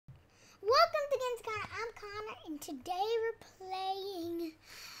welcome to Games Connor. I'm Connor, and today we're playing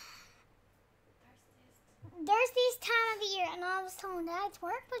Thirstiest Time of the Year. And I was telling Dad to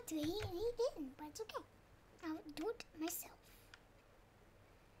work with me, and he didn't, but it's okay. I'll do it myself.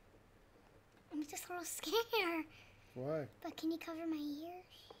 I'm just a little scared. Why? But can you cover my ears?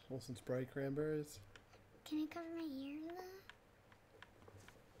 Want some Sprite cranberries? Can you cover my ears, though?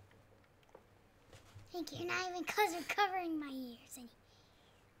 Thank you. You're not even covering my ears.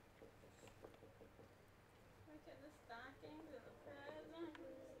 Look at the stockings and the presents.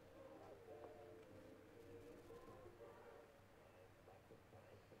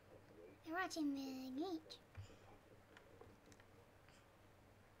 They're watching the beach.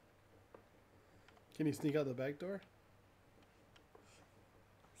 Can you sneak out the back door?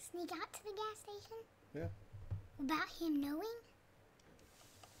 Sneak out to the gas station? Yeah. Without him knowing?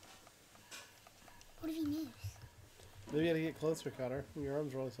 What if he knows? Maybe you gotta get closer, Connor. Your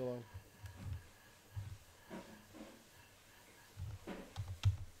arms are only so long.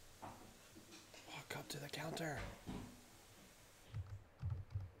 Walk up to the counter.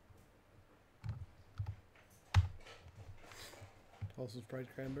 Also Sprite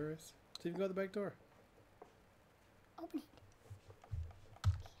cranberries. See if you can go out the back door. Open it.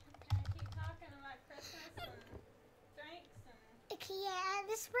 Can I keep talking about Christmas and drinks and... Okay, yeah,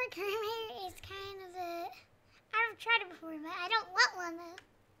 this Sprite cranberry is kind of a... I've tried it before, but I don't want one, though.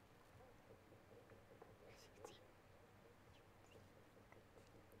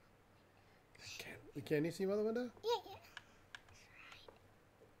 Can you see him out the window? Yeah, yeah.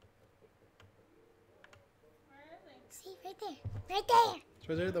 Where is he? See, right there. Right there. It's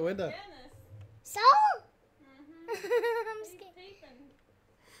right there at the window. Goodness. So? I'm He's scared. peeping.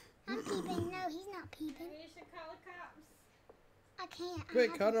 I'm peeping. No, he's not peeping. Maybe you should call the cops. I can't.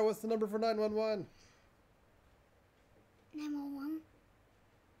 Quick, Connor, what's the number for 911? 911.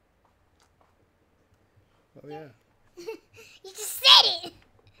 Oh, yeah. You just said it.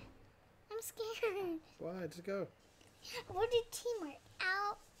 I'm scared. Why? Just go. We'll do teamwork.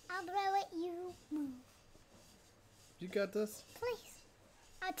 I'll throw it. You move. You got this. Please.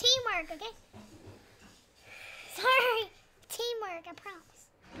 Teamwork, okay? Sorry. Teamwork, I promise.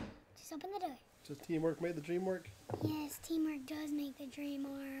 Just open the door. Just teamwork made the dream work. Yes, teamwork does make the dream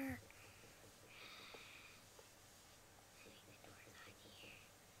work.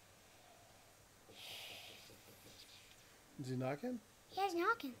 Is he knocking? Yeah, he's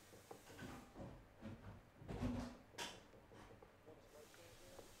knocking.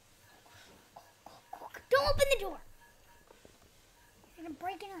 Don't open the door. You're gonna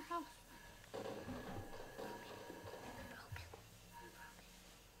break in our house.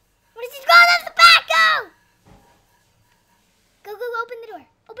 What is he going out the back? Go! Go, open the door.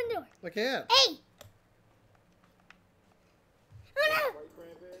 Open the door. I can't. Hey! Oh no! Sprite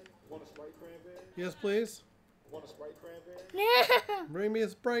cranberry? Want a Sprite cranberry? Yes, please. Want a Sprite cranberry? No! Bring me a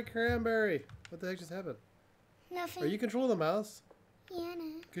Sprite cranberry. What the heck just happened? Nothing. Are you controlling the mouse? Yeah,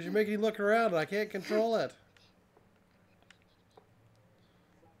 no. Because you're making me look around and I can't control it.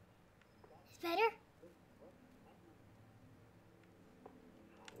 It's better?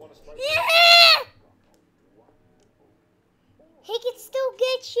 Want a Sprite? Yeah! He can still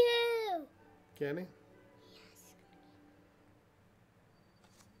get you. Can he?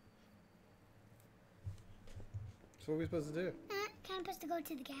 So what are we supposed to do? Kind of supposed to go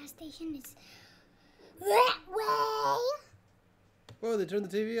to the gas station. It's that way. Whoa, they turned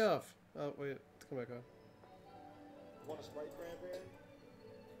the TV off. Oh, wait. Let's come back on. Want a Sprite cranberry?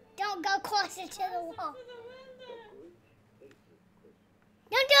 Don't go closer to the wall. To the window.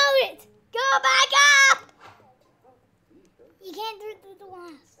 Don't do it. Go back up. You can't do it through the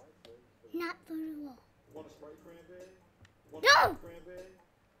walls. Not through the wall. Want a Sprite cranberry? Want No! a Sprite cranberry?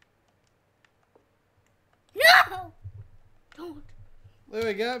 No! Don't. Oh,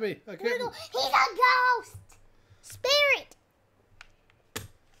 he got me. I couldn't. He's a ghost. Spirit.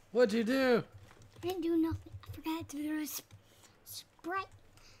 What'd you do? I didn't do nothing. I forgot to do a Sprite.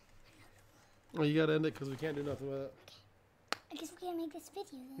 Well, you gotta end it because we can't do nothing with it. I guess we can't make this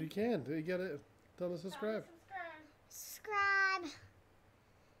video then. You can. You gotta tell them to subscribe. Subscribe. Subscribe.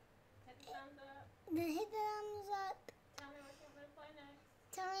 Hit the thumbs up. Hit the thumbs up. Tell me what you're going to play next.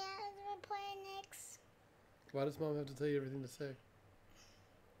 Tell me how to play next. Why does Mom have to tell you everything to say?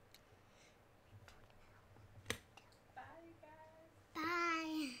 Bye, you guys.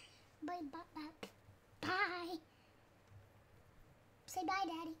 Bye. Bye, bye, bye. Bye. Say bye,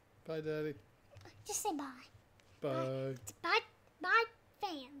 Daddy. Bye, Daddy. Just say bye. Bye. Bye. Bye,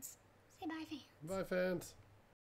 fans. Say bye, fans. Bye, fans.